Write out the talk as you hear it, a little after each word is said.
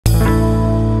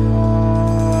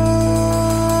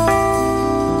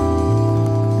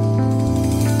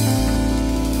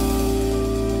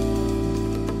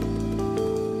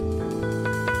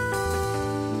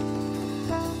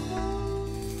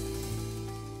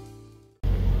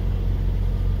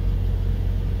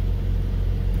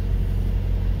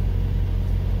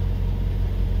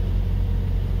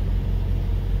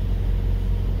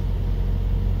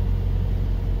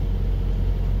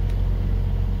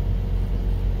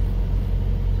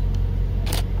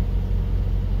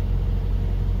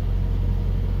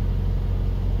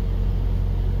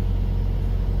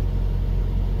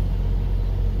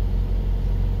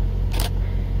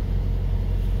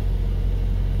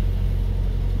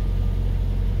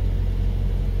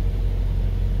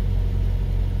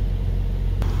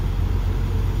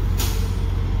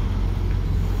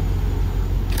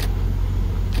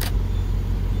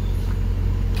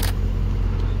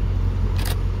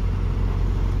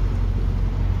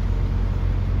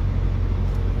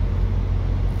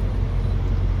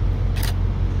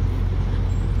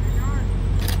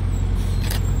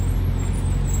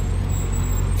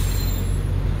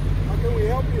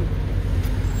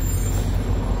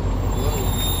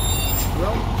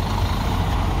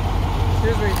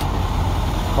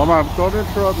Come on, don't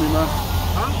interrupt me, man.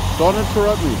 Huh? Don't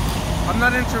interrupt me. I'm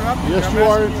not interrupting. Yes, you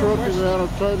are interrupting, man.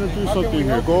 I'm trying to do something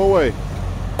here. Go away.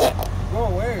 Go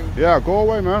away? Yeah, go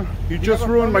away, man. You just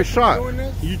ruined my shot.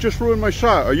 You just ruined my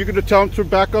shot. Are you going to tell him to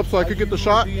back up so I could get the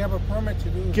shot? Do you have a permit to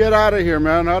do? Get out of here,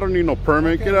 man. I don't need no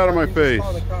permit. Okay, get out of my face.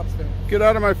 Call the cops then. Get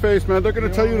out of my face, man. They're going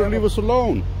to tell you to leave us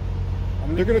alone.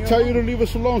 They're going to tell you to leave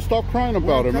us alone. Stop crying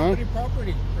about it, man.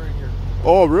 Property right here.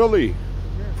 Oh, really?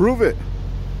 Prove it.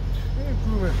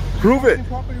 Prove it. Prove it.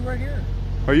 Property right here.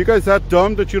 Are you guys that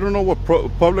dumb that you don't know what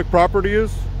public property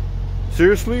is?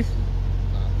 Seriously?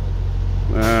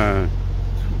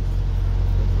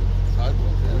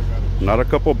 Not a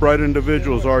couple bright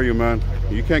individuals, are you, man?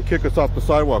 You can't kick us off the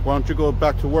sidewalk. Why don't you go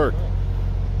back to work?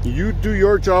 You do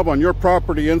your job on your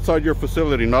property inside your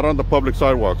facility, not on the public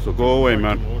sidewalk. So go away,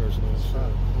 man.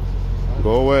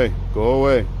 Go away. Go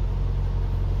away.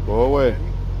 Go away.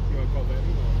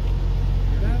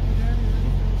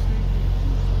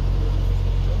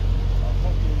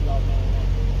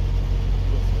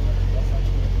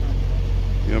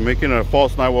 You know, making a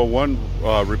false 911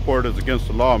 report is against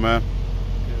the law, man.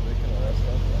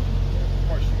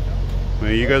 I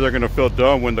mean, you guys are going to feel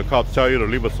dumb when the cops tell you to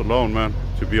leave us alone, man.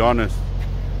 To be honest.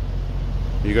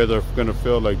 You guys are going to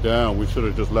feel like, damn, we should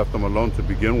have just left them alone to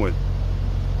begin with.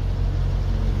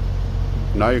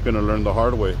 Now you're going to learn the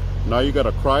hard way. Now you got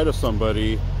to cry to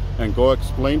somebody and go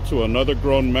explain to another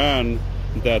grown man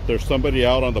that there's somebody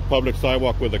out on the public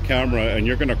sidewalk with a camera, and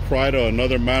you're going to cry to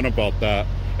another man about that,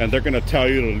 and they're going to tell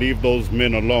you to leave those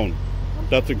men alone.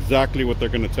 That's exactly what they're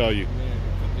going to tell you.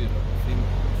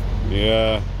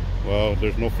 Yeah, well,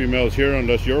 there's no females here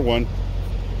unless you're one.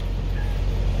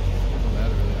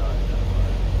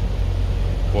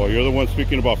 Well, you're the one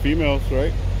speaking about females,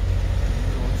 right?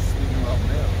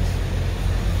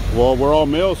 Well, we're all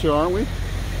males here, aren't we?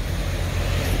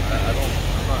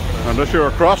 Unless you're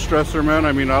a cross-dresser, man.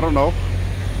 I mean, I don't know.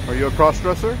 Are you a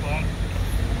cross-dresser?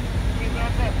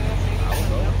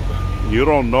 You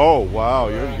don't know. Wow,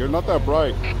 you're not that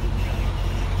bright.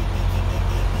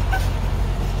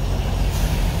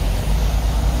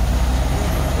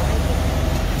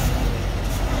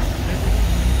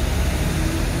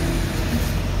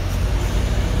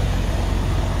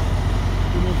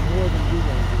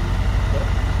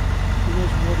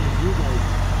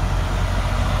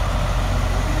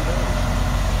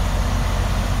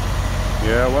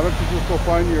 Yeah, why don't you just go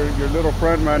find your little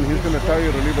friend, man? He's going to tell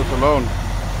you to leave us alone.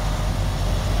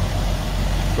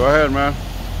 Go ahead, man.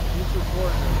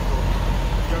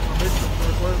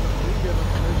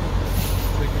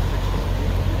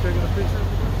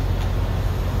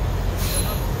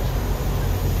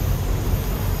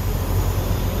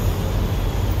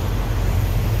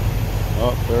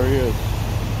 Oh, there he is.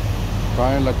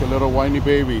 Crying like a little whiny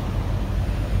baby.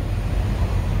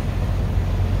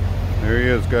 There he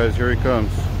is, guys. Here he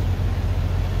comes.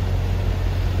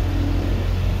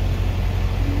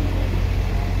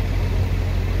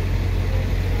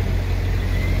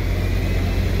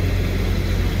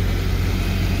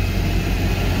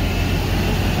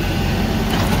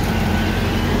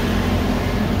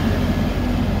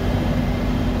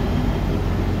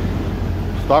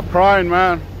 Stop crying,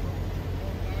 man.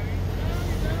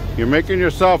 You're making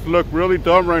yourself look really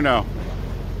dumb right now.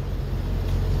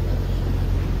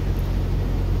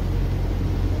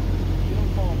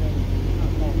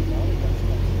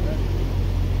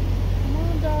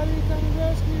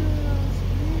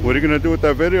 What are you gonna do with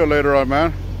that video later on,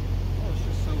 man?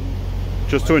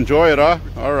 Just to enjoy it, huh?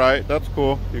 All right, that's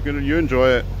cool. You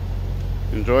enjoy it.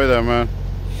 Enjoy that, man.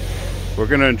 We're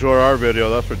gonna enjoy our video.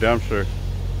 That's for damn sure.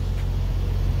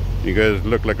 You guys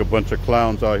look like a bunch of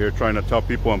clowns out here trying to tell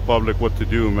people in public what to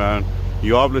do, man.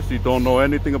 You obviously don't know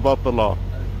anything about the law.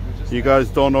 You guys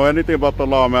don't know anything about the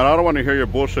law, man. I don't want to hear your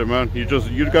bullshit, man. You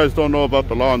guys don't know about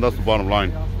the law, and that's the bottom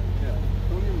line.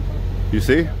 You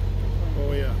see?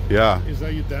 Oh yeah. Yeah. Is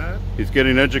that your dad? He's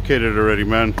getting educated already,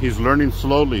 man. He's learning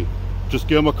slowly. Just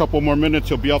give him a couple more minutes.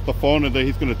 He'll be off the phone, and then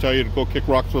he's going to tell you to go kick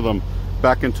rocks with him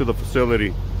back into the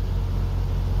facility,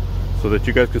 so that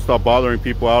you guys can stop bothering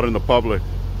people out in the public.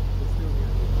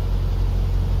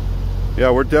 Yeah,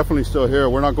 we're definitely still here.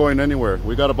 We're not going anywhere.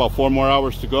 We got about 4 more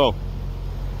hours to go.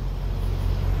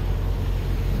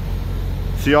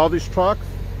 See all these trucks?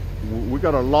 We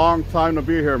got a long time to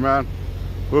be here, man.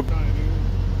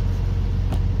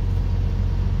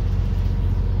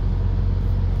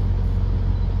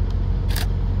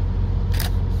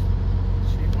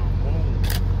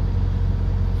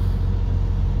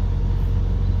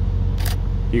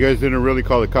 You guys didn't really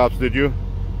call the cops, did you?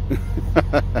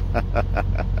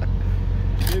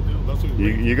 That's what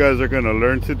you guys are gonna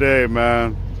learn today,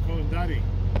 man. He's calling Daddy.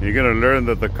 You're gonna learn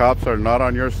that the cops are not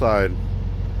on your side.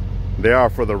 They are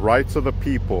for the rights of the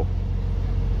people.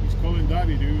 He's calling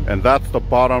Downey, dude. And that's the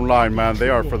bottom line, man. They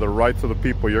are for the rights of the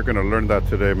people. You're gonna learn that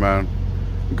today, man.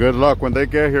 Good luck. When they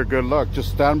get here, good luck. Just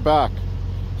stand back.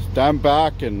 Stand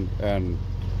back and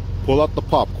pull out the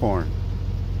popcorn.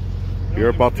 You're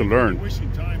about to learn. They're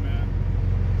wasting time, man.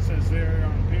 It says they're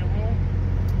on payroll.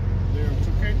 It's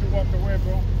okay to walk away,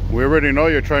 bro. We already know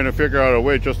you're trying to figure out a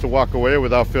way just to walk away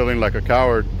without feeling like a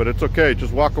coward. But it's okay.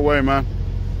 Just walk away, man.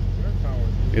 You're a coward,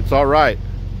 dude. It's all right.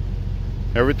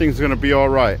 Everything's gonna be all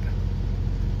right.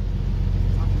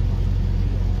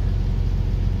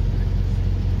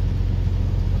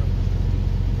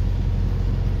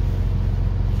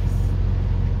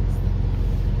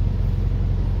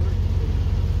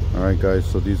 Alright guys,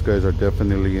 so these guys are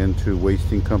definitely into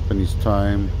wasting company's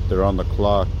time. They're on the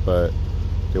clock, but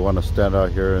they want to stand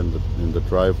out here in the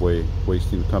driveway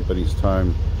wasting company's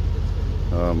time.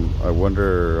 I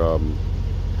wonder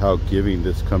how giving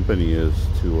this company is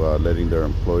to letting their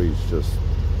employees just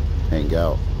hang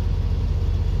out.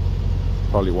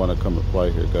 Probably want to come apply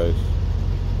here, guys.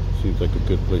 Seems like a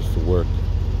good place to work,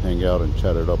 hang out and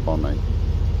chat it up all night.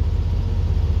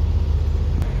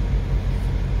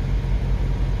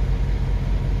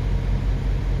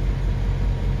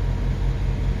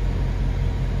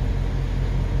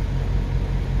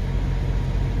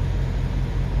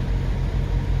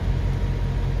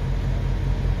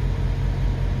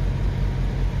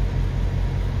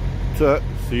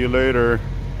 See you later.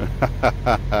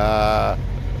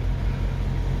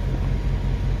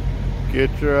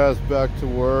 Get your ass back to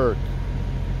work.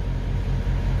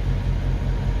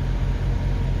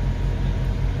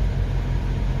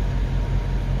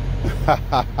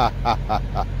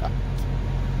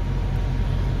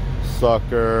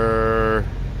 Sucker.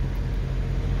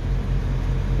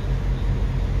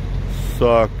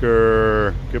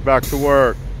 Sucker. Get back to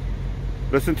work.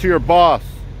 Listen to your boss.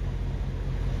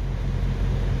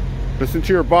 Listen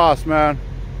to your boss, man.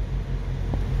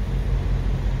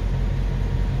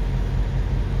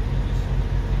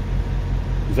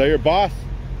 Is that your boss?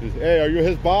 Hey, are you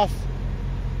his boss?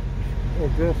 Or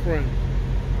girlfriend.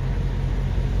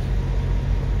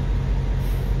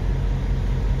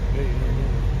 Hey,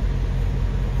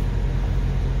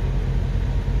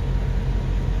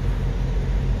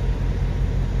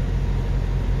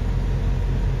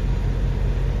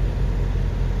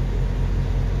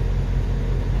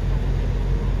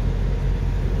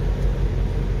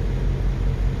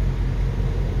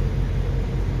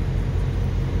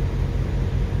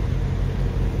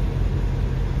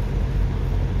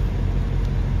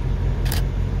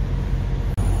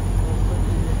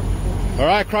 All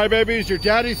right, crybabies, your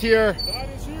daddy's here.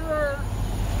 Daddy's here.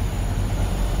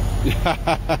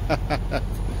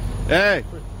 Hey,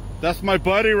 that's my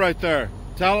buddy right there.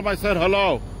 Tell him I said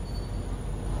hello.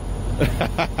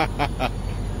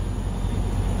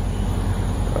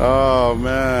 Oh,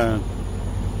 man.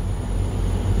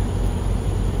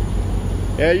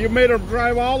 Hey, you made him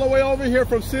drive all the way over here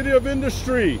from City of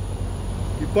Industry.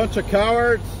 You bunch of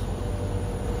cowards.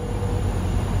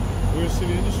 Where's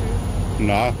City Industry?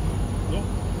 Nah. No?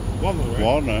 Walnut, right?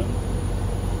 Walnut.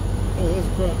 Oh, that's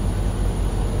crap.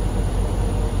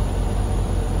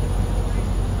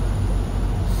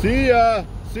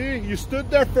 See, you stood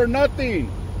there for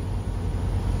nothing.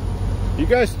 You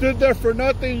guys stood there for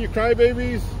nothing, you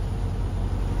crybabies.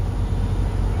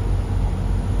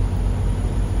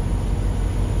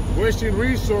 Wasting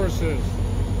resources.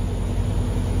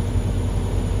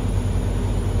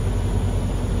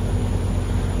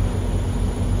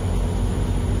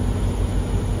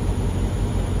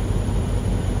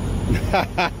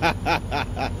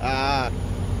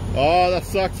 Oh, that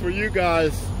sucks for you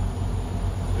guys.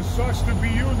 It sucks to be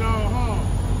you now, huh?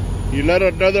 You let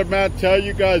another man tell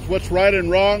you guys what's right and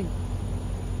wrong?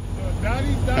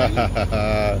 Daddy?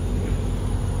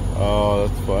 Oh,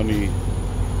 that's funny.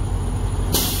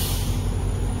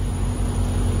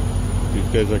 These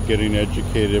guys are getting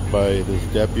educated by this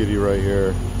deputy right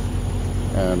here.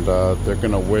 And they're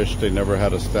gonna wish they never had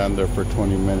to stand there for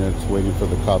 20 minutes waiting for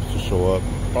the cops to show up.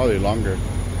 Probably longer.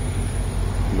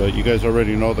 But you guys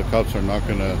already know the cops are not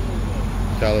gonna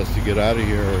tell us to get out of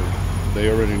here. They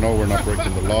already know we're not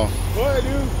breaking the law. What,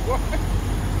 dude? What?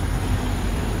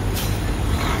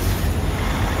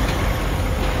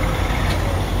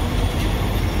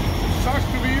 Sucks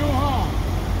to be you, huh?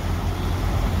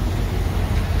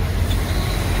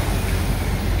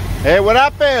 Hey, what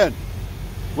happened?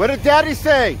 What did Daddy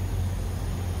say?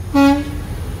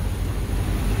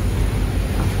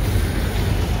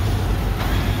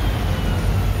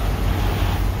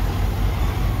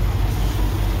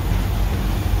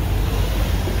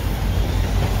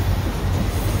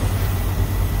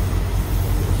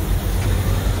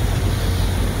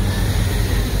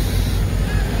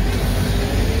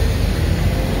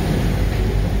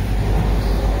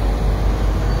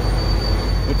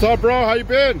 What's up, bro? How you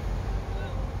been?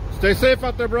 Stay safe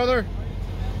out there, brother.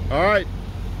 All right.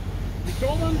 You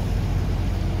told him?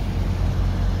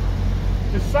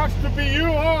 It sucks to be you,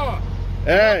 huh?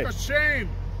 Hey. What a shame.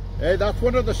 Hey, that's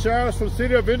one of the sheriffs from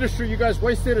City of Industry. You guys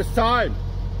wasted his time.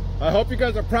 I hope you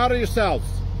guys are proud of yourselves.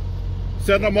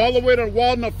 Send them all the way to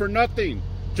Walnut for nothing.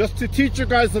 Just to teach you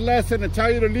guys a lesson and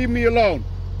tell you to leave me alone.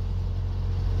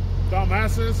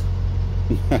 Dumbasses.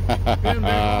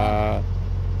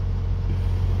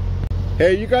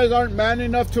 Hey, you guys aren't man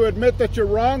enough to admit that you're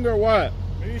wrong or what?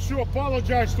 You should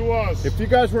apologize to us. If you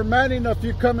guys were man enough,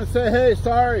 you'd come and say, hey,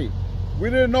 sorry. We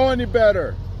didn't know any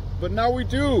better. But now we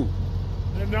do.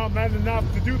 They're not man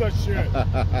enough to do that shit.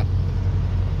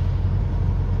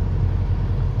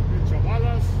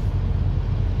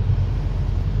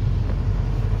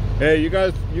 Hey, you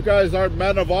guys aren't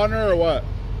men of honor or what?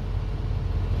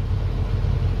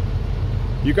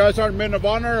 You guys aren't men of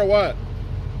honor or what?